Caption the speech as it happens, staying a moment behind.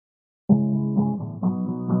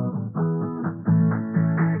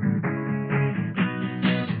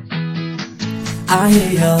I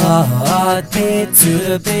hear your heartbeat to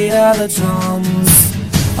the beat of the drums.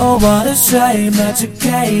 Oh, what a shame that you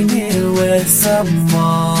came here with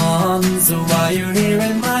someone. So while you're here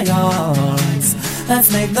in my arms,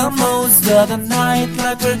 let's make the most of the night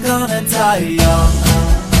like we're gonna die young.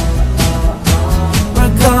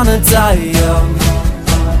 We're gonna die young.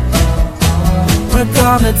 We're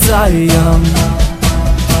gonna die young.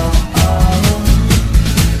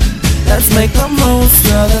 Let's make the most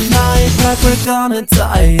of the night like we're gonna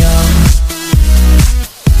die young.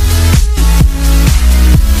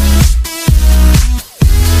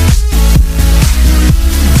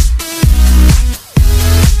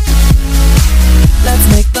 Let's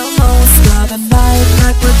make the most of the night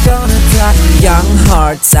like we're gonna die. Young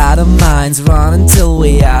hearts out of minds, run until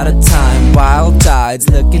we out of time. Wild tides,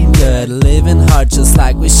 looking good, living hard just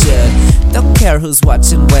like we should. Don't care who's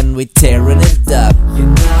watching when we tearing it up. You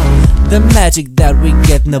know, the magic that we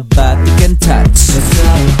get nobody can touch.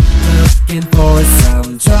 Looking for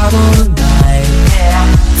some trouble tonight.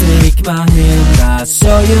 Take my hand, I'll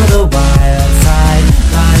show you the wild side.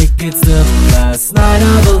 Like it's the last night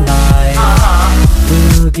of a life.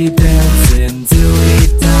 We'll keep dancing till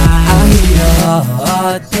we die. I hear your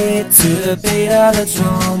heartbeat to the beat of the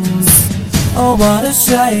drums. Oh, what a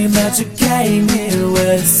shame that you came here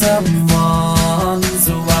with someone.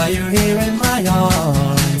 So while you're here in my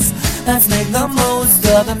arms, let's make the most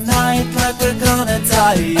of the night like we're gonna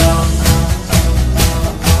die young.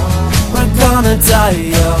 We're gonna die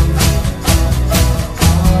young.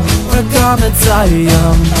 We're gonna die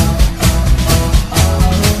young.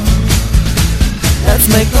 Let's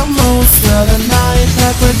make the most of the night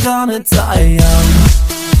like we're gonna die young.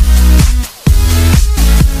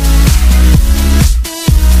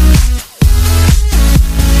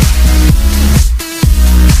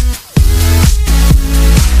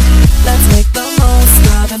 Let's make the most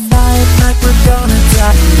of the night like we're gonna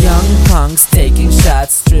die. Young punks taking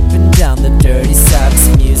shots, stripping down the dirty socks.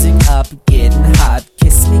 Music up, getting hot.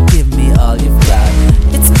 Kiss me, give me all you've got.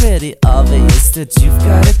 It's pretty obvious that you've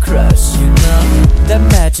got a crush. You know, the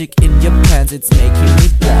magic in your pants, it's making me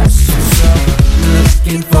blush. So,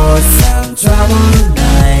 looking for some trouble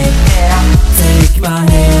tonight. Take my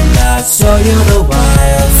hand, I'll show you the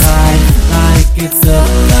wild side. Like it's the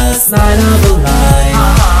last night of a life.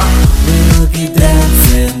 We'll keep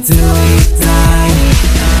dancing till we die.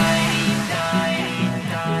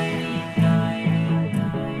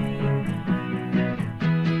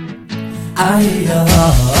 I hear your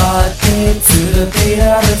heartbeat to the beat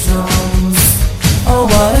of the drums. Oh,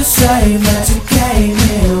 what a shame that you came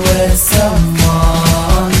here with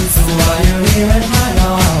someone. So while you're here in my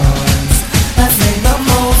arms, let's make the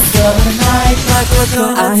most of the night like we're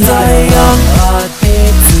gonna die young.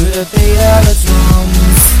 Heartbeat to the beat of the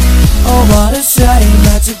drums. Oh, what a shame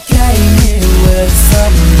that you